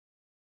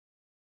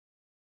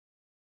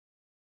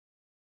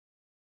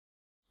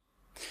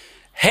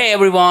Hey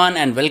everyone,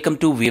 and welcome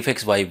to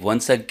VFX Vibe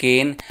once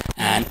again.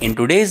 And in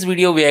today's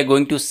video we are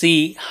going to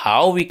see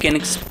how we can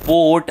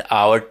export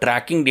our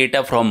tracking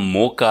data from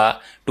MOCHA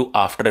to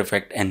After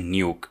Effects and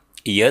Nuke.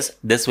 Yes,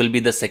 this will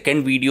be the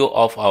second video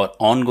of our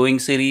ongoing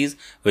series,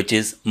 which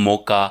is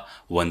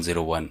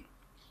MOCHA101.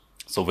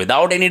 So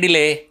without any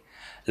delay,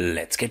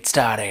 let's get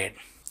started.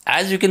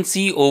 As you can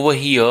see over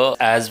here,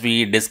 as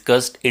we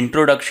discussed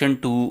introduction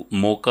to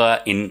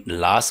MOCHA in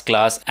last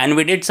class, and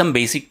we did some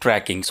basic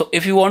tracking. So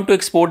if you want to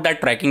export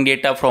that tracking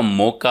data from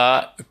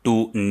MOCHA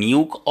to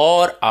Nuke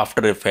or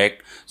After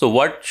Effects, so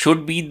what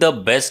should be the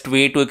best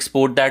way to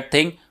export that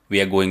thing? We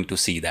are going to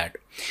see that.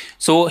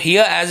 So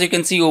here, as you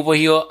can see over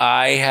here,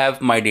 I have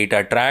my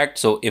data tracked.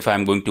 So if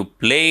I'm going to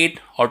play it,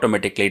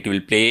 automatically it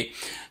will play.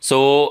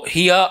 So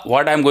here,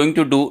 what I'm going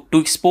to do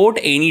to export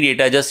any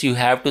data, just you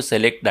have to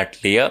select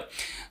that layer.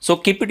 So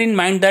keep it in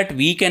mind that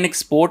we can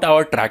export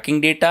our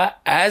tracking data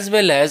as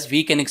well as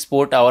we can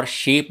export our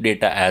shape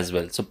data as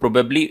well. So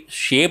probably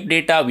shape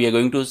data we are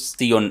going to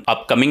see on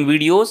upcoming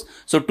videos.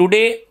 So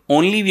today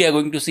only we are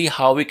going to see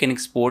how we can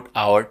export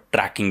our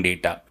tracking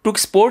data. To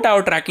export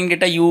our tracking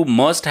data, you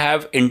must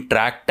have in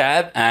track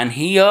tab, and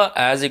here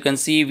as you can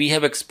see we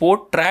have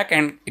export track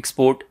and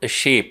export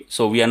shape.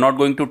 So we are not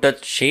going to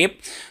touch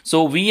shape.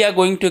 So we are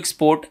going to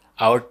export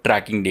our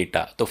tracking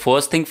data. So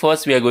first thing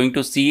first, we are going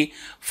to see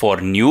for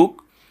Nuke.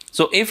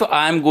 So if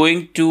I'm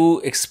going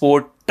to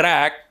export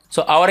track,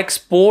 so our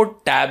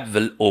export tab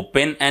will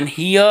open, and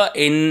here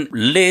in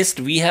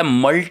list we have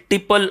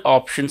multiple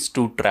options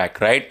to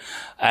track, right?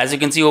 As you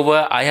can see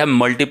over, I have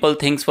multiple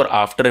things for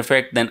After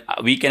Effects. Then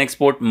we can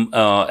export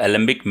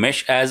Alembic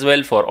Mesh as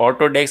well, for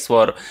Autodesk,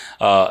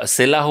 for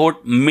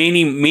Silhouette,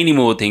 many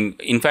more things.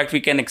 In fact,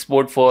 we can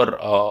export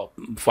for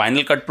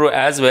Final Cut Pro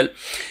as well.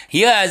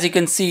 Here, as you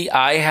can see,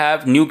 I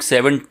have Nuke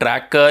 7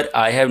 Tracker,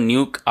 I have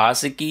Nuke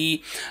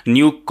ASCII,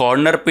 Nuke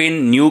Corner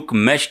Pin, Nuke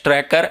Mesh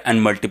Tracker,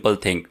 and multiple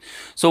things.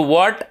 So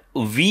what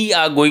we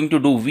are going to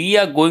do, we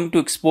are going to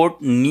export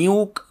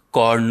Nuke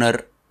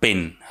Corner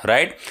Pin,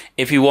 right?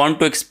 If you want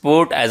to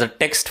export as a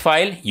text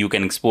file, you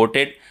can export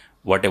it.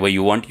 Whatever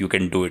you want, you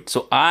can do it.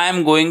 So I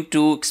am going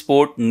to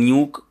export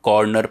Nuke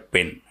Corner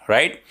Pin,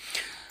 right?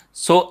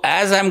 So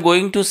as I'm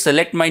going to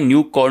select my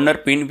Nuke Corner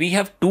Pin, we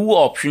have two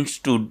options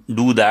to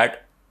do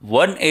that.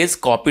 One is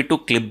copy to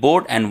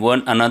clipboard and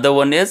another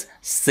one is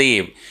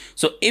save.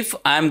 So if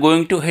I'm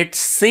going to hit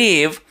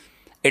save,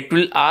 it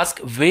will ask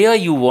where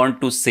you want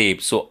to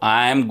save. So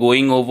I am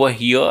going over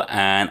here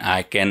and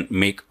I can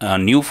make a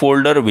new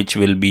folder which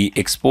will be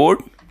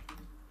export.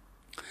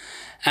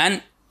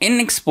 And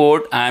in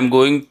export, I am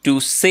going to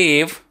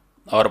save,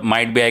 or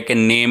might be I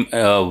can name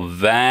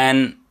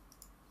van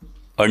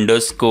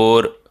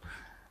underscore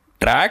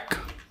track,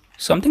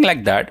 something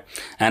like that.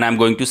 And I'm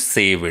going to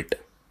save it,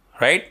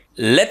 right?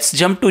 Let's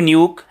jump to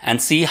Nuke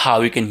and see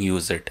how we can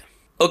use it.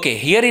 Okay,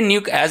 here in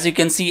Nuke, as you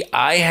can see,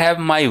 I have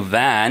my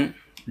van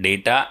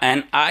data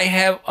and I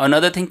have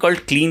another thing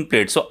called clean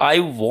plate. So I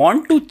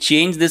want to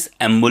change this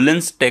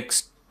ambulance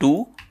text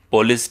to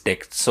police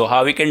text. So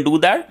how we can do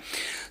that?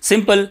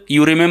 Simple.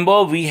 You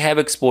remember we have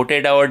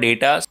exported our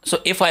data. So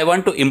if I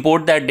want to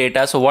import that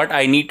data, so what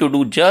I need to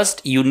do,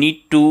 just you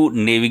need to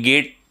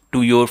navigate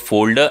to your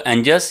folder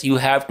and just you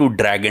have to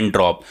drag and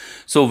drop.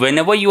 So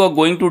whenever you are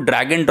going to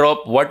drag and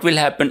drop, what will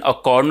happen? A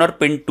corner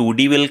pin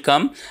 2D will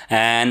come,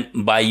 and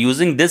by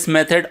using this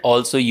method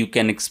also you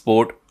can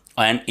export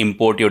and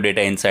import your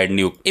data inside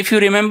Nuke. If you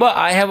remember,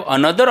 I have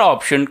another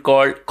option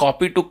called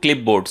copy to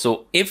clipboard.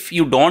 So if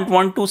you don't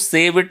want to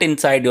save it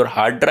inside your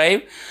hard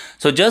drive,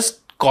 so just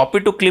copy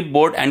to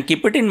clipboard, and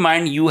keep it in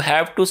mind you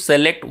have to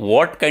select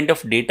what kind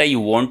of data you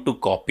want to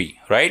copy,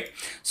 right?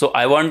 So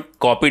I want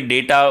copy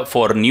data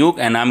for Nuke,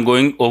 and I'm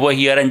going over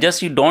here, and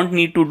just you don't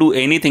need to do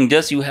anything,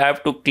 just you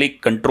have to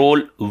click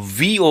Control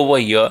V over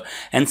here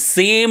and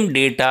same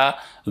data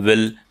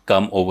will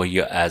come over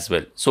here as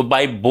well. So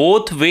by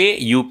both way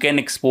you can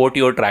export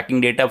your tracking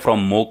data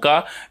from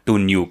MOCHA to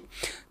Nuke.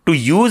 To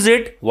use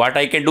it, what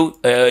I can do,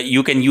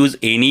 you can use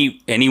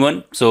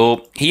anyone.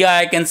 So here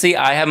I can see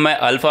I have my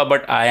alpha,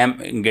 but I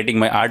am getting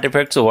my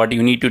artifact. So what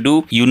you need to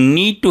do, you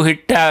need to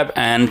hit tab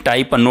and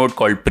type a node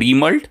called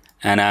pre-mult,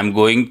 and I'm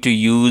going to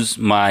use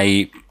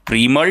my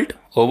pre-mult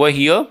over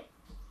here.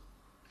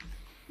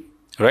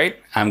 Right,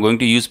 I'm going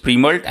to use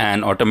pre-mult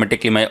and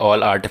automatically my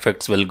all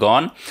artifacts will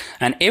gone.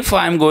 And if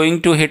I'm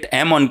going to hit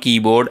M on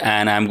keyboard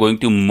and I'm going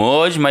to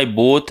merge my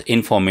both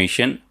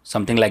information,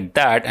 something like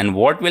that, and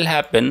what will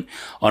happen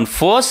on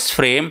first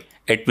frame,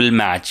 it will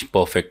match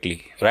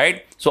perfectly,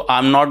 right? So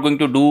I'm not going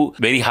to do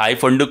very high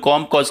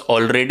Funducom because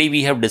already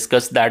we have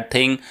discussed that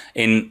thing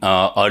in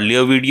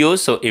earlier videos.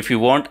 So if you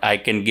want, I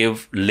can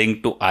give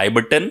link to I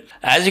button.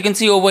 As you can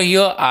see over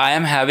here, I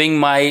am having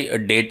my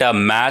data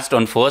matched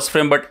on first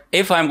frame, but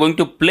if I'm going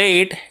to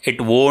play it, it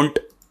won't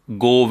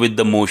go with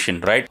the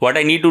motion, right? What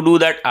I need to do,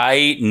 that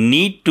I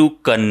need to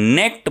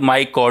connect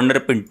my corner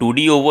pin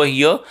 2D over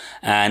here,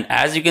 and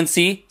as you can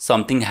see,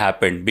 something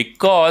happened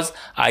because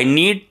I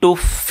need to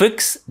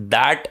fix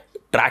that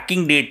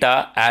tracking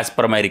data as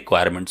per my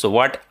requirement. So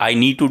what I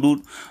need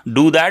to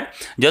do that,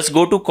 just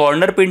go to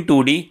corner pin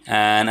 2D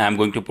and I'm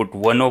going to put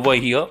one over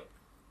here.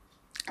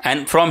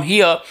 And from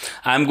here,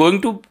 I'm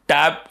going to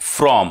tab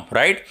from,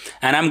 right?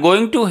 And I'm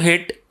going to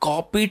hit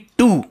copy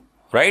to,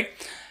 right?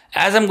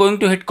 As I'm going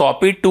to hit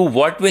copy to,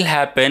 what will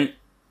happen?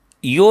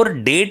 Your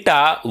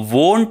data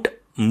won't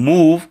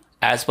move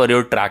as per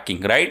your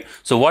tracking, right?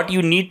 So what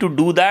you need to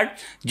do that,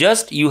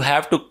 just you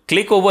have to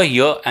click over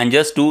here and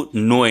just do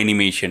no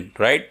animation,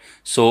 right?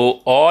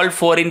 So all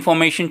for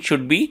information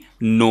should be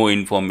no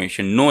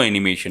information, no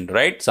animation,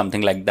 right?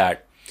 Something like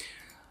that.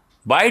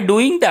 By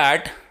doing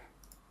that,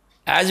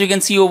 as you can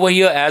see over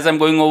here, as I'm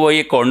going over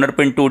here, corner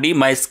pin 2D,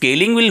 my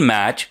scaling will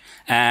match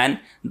and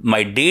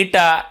my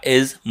data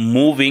is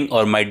moving,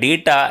 or my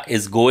data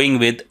is going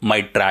with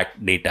my track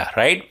data,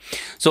 right?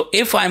 So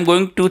if I'm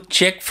going to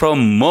check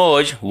from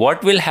merge,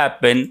 what will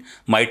happen?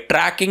 My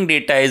tracking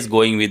data is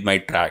going with my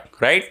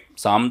track, right?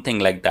 Something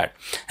like that.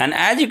 And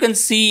as you can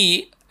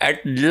see,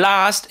 at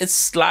last it's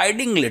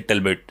sliding a little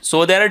bit.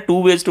 So there are two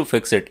ways to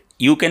fix it.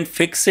 You can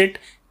fix it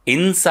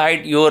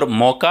inside your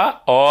MOCHA,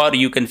 or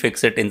you can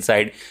fix it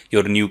inside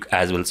your Nuke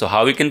as well. So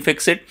how we can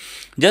fix it?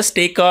 Just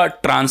take a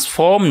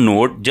transform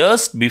node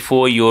just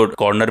before your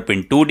corner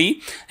pin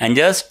 2D and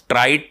just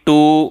try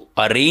to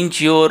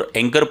arrange your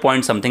anchor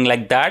point, something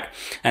like that.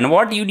 And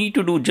what you need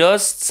to do,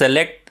 just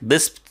select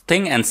this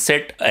thing and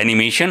set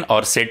animation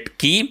or set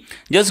key.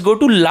 Just go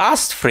to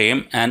last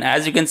frame, and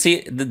as you can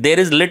see, there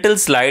is little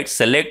slide.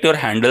 Select your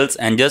handles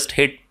and just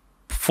hit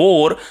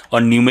 4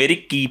 on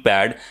numeric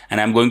keypad,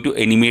 and I'm going to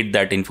animate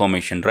that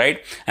information,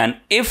 right? And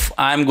if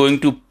I'm going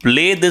to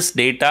play this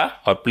data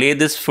or play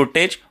this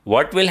footage,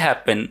 what will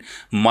happen?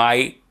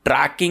 My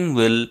tracking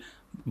will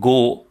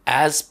go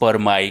as per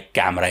my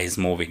camera is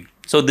moving.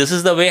 So this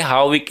is the way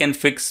how we can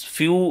fix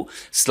few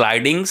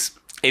slidings.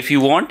 If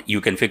you want, you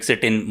can fix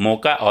it in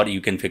MOCHA or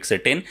you can fix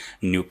it in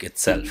Nuke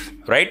itself,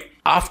 right?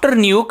 After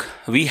Nuke,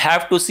 we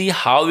have to see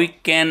how we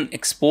can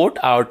export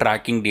our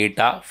tracking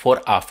data for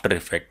After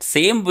Effects.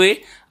 Same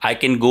way, I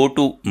can go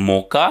to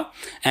MOCHA,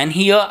 and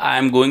here I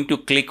am going to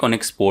click on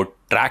export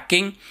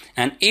tracking.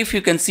 And if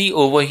you can see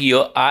over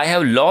here, I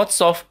have lots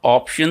of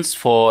options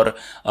for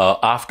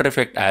After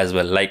Effects as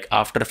well, like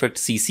After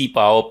Effects CC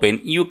power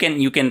pin. You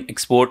can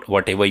export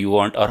whatever you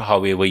want or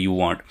however you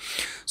want.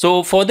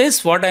 So for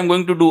this, what I'm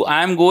going to do,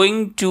 I'm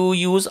going to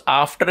use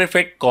After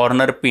Effects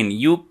corner pin.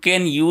 You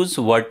can use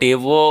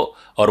whatever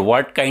or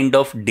what kind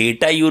of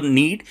data you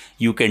need,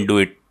 you can do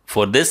it.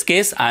 For this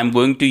case, I'm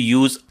going to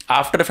use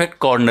After Effects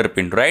corner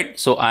pin, right?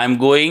 So I'm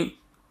going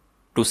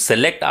to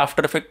select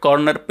After Effects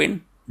corner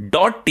pin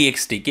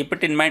 .txt. Keep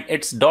it in mind,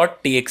 it's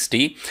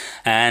 .txt.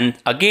 And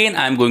again,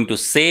 I'm going to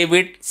save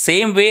it.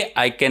 Same way,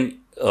 I can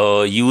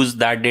use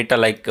that data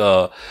like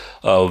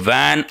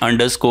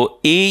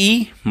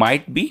van_AE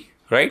might be,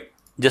 right?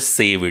 Just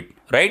save it,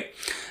 right?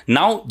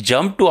 Now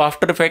jump to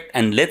After Effects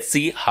and let's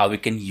see how we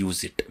can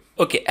use it.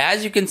 Okay,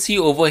 as you can see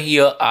over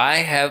here, I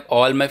have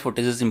all my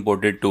footages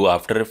imported to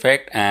After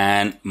Effects,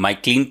 and my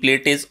clean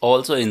plate is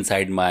also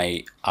inside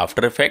my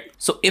After Effects.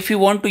 So if you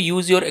want to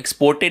use your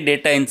exported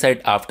data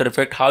inside After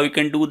Effects, how you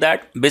can do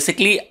that?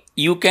 Basically,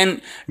 you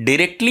can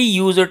directly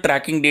use your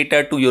tracking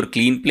data to your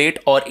clean plate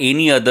or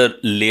any other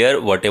layer,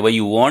 whatever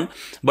you want.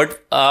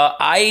 But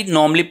I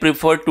normally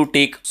prefer to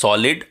take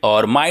solid,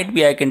 or might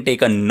be I can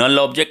take a null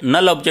object.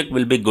 Null object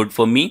will be good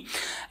for me.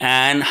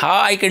 And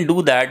how I can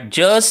do that?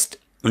 Just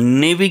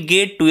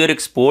navigate to your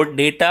export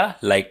data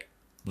like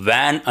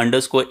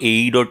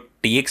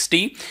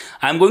van_ae.txt.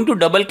 I'm going to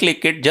double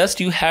click it. Just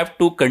you have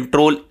to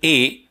Control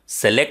A,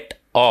 select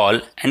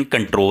all, and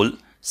Control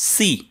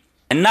C.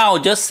 And now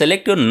just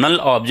select your null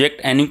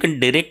object and you can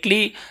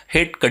directly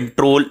hit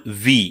Control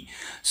V.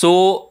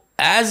 So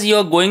as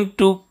you're going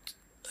to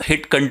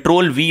hit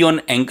Control V on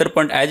anchor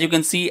point, as you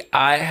can see,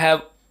 I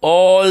have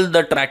all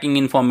the tracking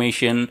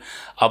information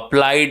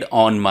applied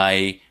on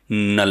my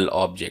null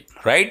object,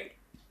 right?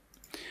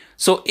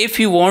 So if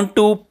you want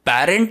to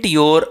parent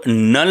your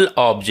null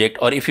object,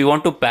 or if you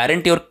want to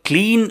parent your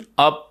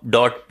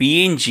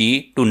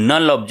cleanup.png to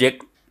null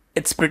object,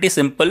 it's pretty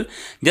simple.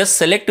 Just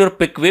select your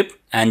pick whip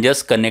and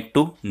just connect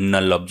to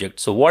null object.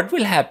 So what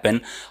will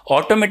happen?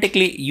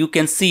 Automatically you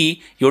can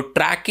see your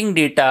tracking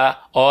data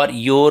or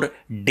your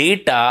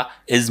data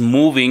is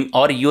moving,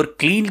 or your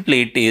clean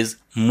plate is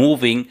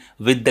moving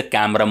with the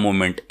camera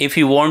movement. If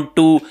you want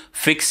to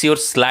fix your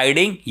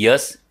sliding,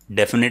 yes,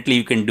 definitely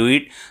you can do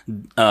it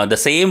the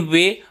same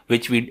way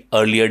which we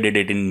earlier did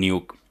it in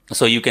Nuke.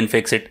 So you can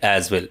fix it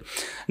as well.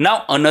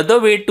 Now another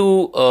way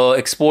to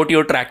export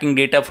your tracking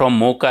data from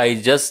MOCHA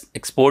is just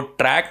export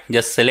track.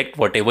 Just select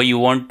whatever you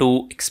want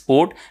to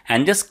export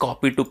and just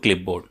copy to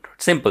clipboard.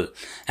 Simple.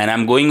 And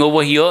I'm going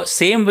over here.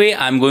 Same way,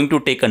 I'm going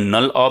to take a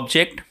null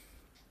object.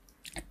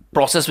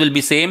 Process will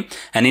be same,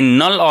 and in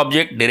null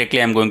object directly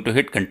I'm going to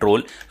hit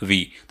Control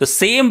V. The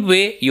same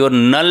way your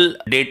null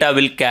data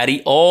will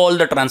carry all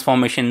the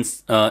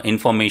transformations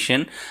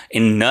information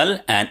in null.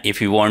 And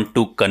if you want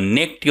to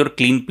connect your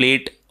clean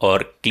plate or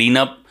clean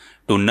up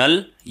to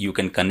null, you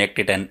can connect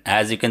it, and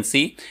as you can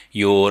see,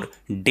 your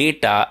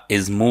data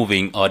is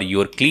moving, or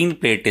your clean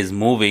plate is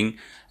moving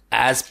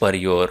as per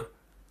your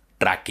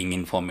tracking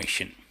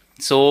information.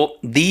 So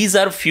these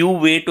are few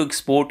ways to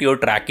export your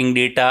tracking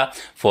data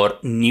for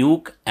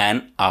Nuke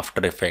and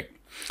After Effects.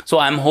 So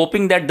I'm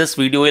hoping that this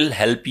video will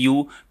help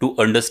you to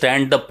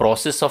understand the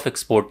process of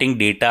exporting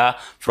data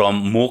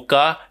from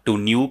MOCHA to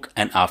Nuke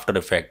and After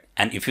Effects.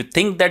 And if you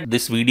think that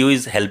this video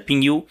is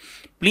helping you,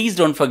 please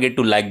don't forget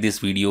to like this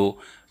video,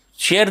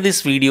 share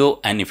this video,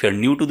 and if you're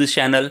new to this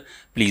channel,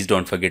 please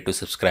don't forget to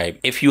subscribe.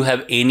 If you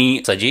have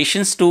any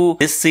suggestions to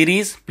this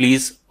series,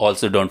 please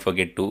also don't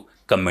forget to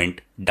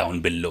comment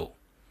down below.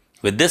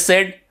 With this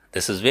said,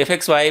 this is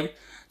VFX Vibe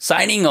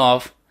signing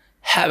off.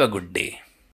 Have a good day.